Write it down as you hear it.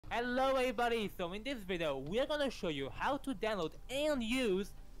Hello everybody, so in this video we're gonna show you how to download and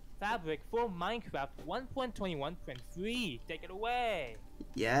use Fabric for Minecraft 1.21.3. Take it away!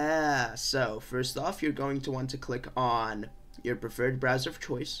 Yeah, so first off you're going to want to click on your preferred browser of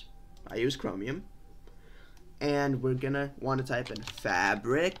choice. I use Chromium. And we're gonna want to type in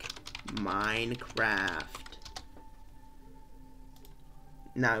Fabric Minecraft.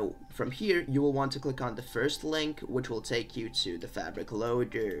 Now, from here, you will want to click on the first link, which will take you to the Fabric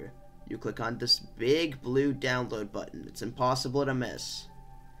Loader. You click on this big blue download button. It's impossible to miss.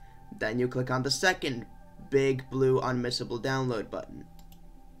 Then you click on the second big blue unmissable download button.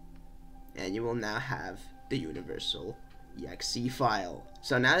 And you will now have the universal exe file.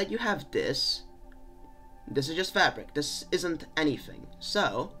 So now that you have this is just Fabric. This isn't anything.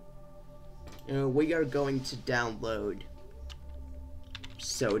 So, we are going to download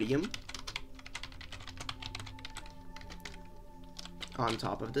Sodium on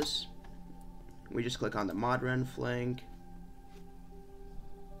top of this. We just click on the mod run flank.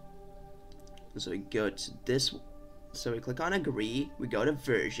 So we go to this. So we click on agree. We go to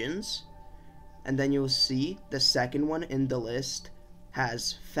versions. And then you'll see the second one in the list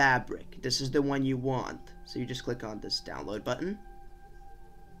has Fabric. This is the one you want. So you just click on this download button.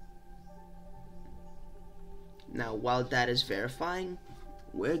 Now while that is verifying,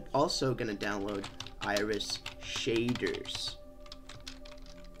 we're also going to download Iris shaders.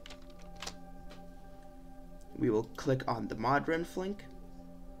 We will click on the mod ref link.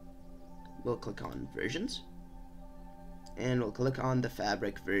 We'll click on versions. And we'll click on the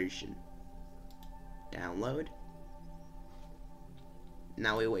Fabric version. Download.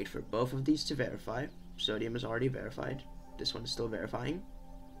 Now we wait for both of these to verify. Sodium is already verified. This one is still verifying.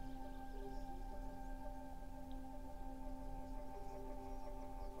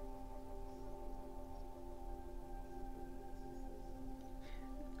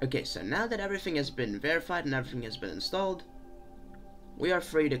 Okay, so now that everything has been verified and everything has been installed, we are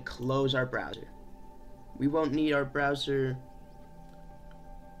free to close our browser. We won't need our browser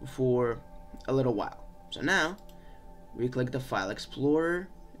for a little while. So now, we click the File Explorer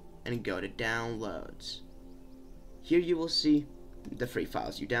and go to Downloads. Here you will see the free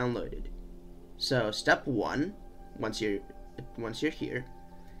files you downloaded. So step 1, once you're here,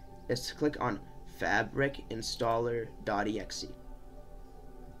 is to click on fabricinstaller.exe.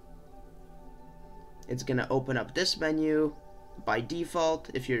 It's gonna open up this menu. By default,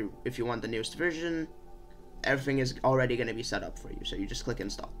 if you want the newest version, everything is already gonna be set up for you. So you just click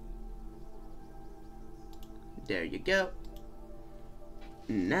install. There you go.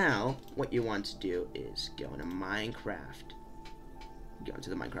 Now, what you want to do is go into Minecraft. Go into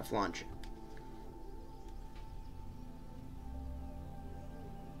the Minecraft launcher.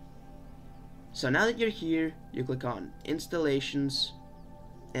 So now that you're here, you click on Installations,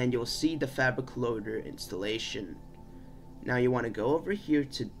 and you'll see the Fabric Loader installation. Now you want to go over here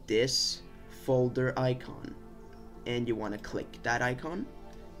to this folder icon, and you want to click that icon,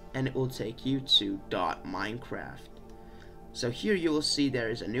 and it will take you to .minecraft. So here you will see there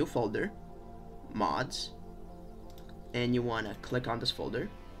is a new folder, mods, and you want to click on this folder.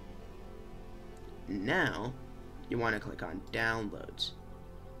 Now you want to click on downloads.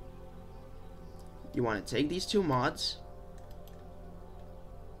 You want to take these two mods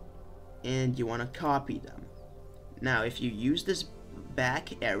and you want to copy them. Now if you use this back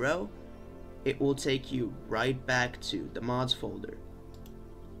arrow, it will take you right back to the mods folder.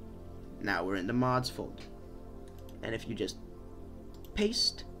 Now we're in the mods folder, and if you just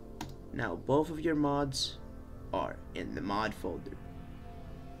paste, now both of your mods are in the mod folder.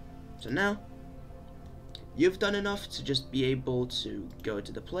 So now you've done enough to just be able to go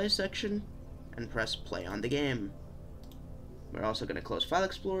to the play section and press play on the game. We're also going to close File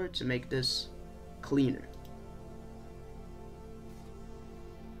Explorer to make this cleaner.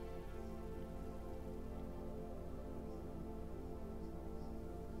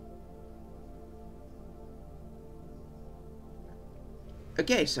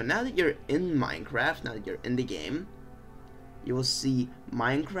 Okay, so now that you're in Minecraft, now that you're in the game, you will see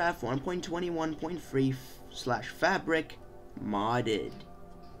Minecraft 1.21.3/Fabric modded.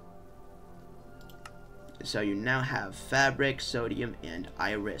 So you now have Fabric, Sodium, and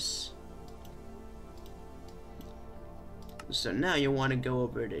Iris. So now you want to go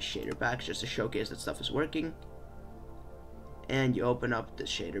over to shader packs just to showcase that stuff is working. And you open up the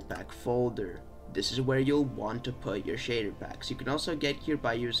shader pack folder. This is where you'll want to put your shader packs. You can also get here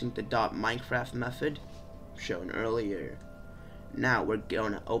by using the .minecraft method shown earlier. Now we're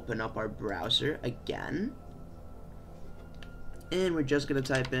going to open up our browser again. And we're just going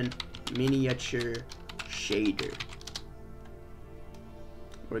to type in miniature shader.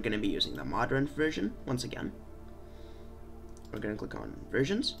 we're going to be using the modern version once again. We're going to click on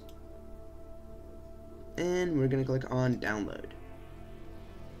versions, and we're going to click on download.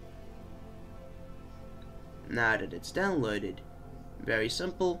 Now that it's downloaded, very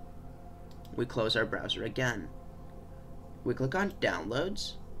simple, we close our browser again. We click on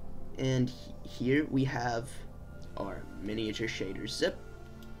downloads, and here we have our miniature shader zip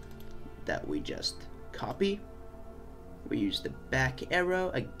that we just copy. We use the back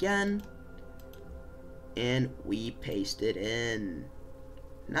arrow again, and we paste it in.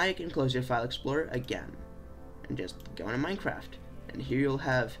 Now you can close your file explorer again and just go into Minecraft, and here you'll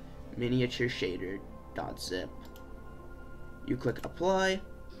have miniature shader.zip. You click apply,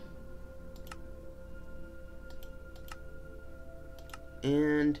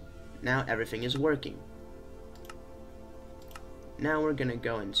 and now everything is working. Now we're gonna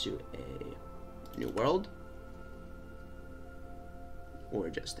go into a new world, or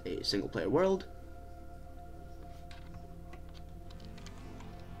just a single player world.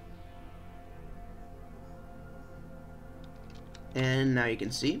 And now you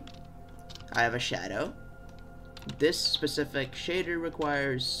can see I have a shadow. This specific shader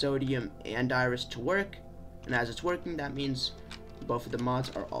requires sodium and iris to work, and as it's working, that means both of the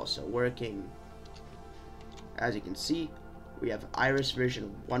mods are also working. As you can see, we have iris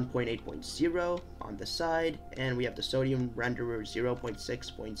version 1.8.0 on the side, and we have the sodium renderer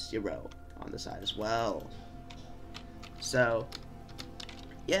 0.6.0 on the side as well. So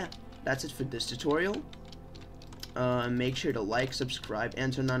yeah, that's it for this tutorial. Make sure to like, subscribe,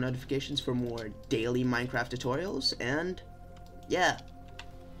 and turn on notifications for more daily Minecraft tutorials, and yeah,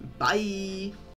 bye!